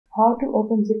How to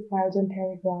open zip files on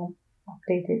Telegram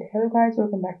updated. Hello guys,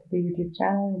 welcome back to the YouTube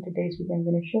channel. In today's video, I'm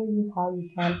going to show you how you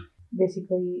can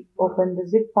basically open the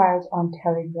zip files on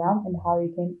Telegram and how you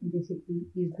can basically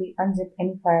easily unzip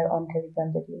any file on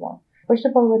Telegram that you want. First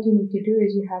of all, what you need to do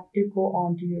is you have to go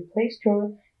on to your Play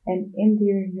Store, and in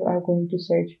there you are going to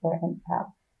search for an app.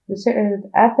 The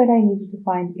app that I need you to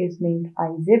find is named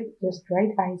iZip. Just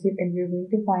write iZip and you're going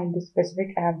to find the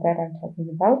specific app that I'm talking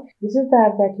about. This is the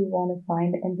app that you want to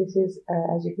find, and this is,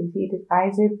 as you can see, it is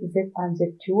iZip Zip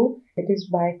Unzip Tool. It is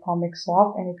by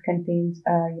Comicsoft and it contains,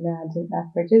 ads and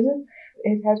app purchases.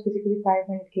 It has basically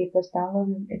 500k plus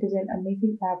downloads, and it is an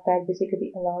amazing app that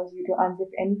basically allows you to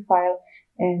unzip any file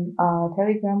in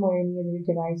Telegram or any other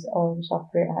device or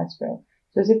software as well.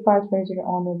 So zip files managed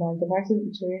on mobile devices.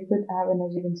 It's a really good app, and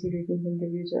as you can see, ratings and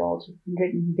reviews are also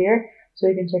written there,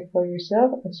 so you can check for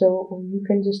yourself. So you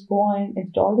can just go on and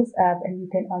install this app, and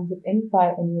you can unzip any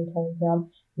file in your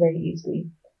Telegram very easily.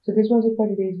 So this was it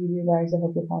for today's video, guys. I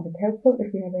hope you found it helpful.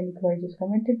 If you have any queries, just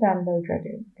comment it down and I'll try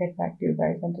to get back to you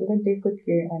guys. Until then, take good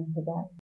care and bye bye.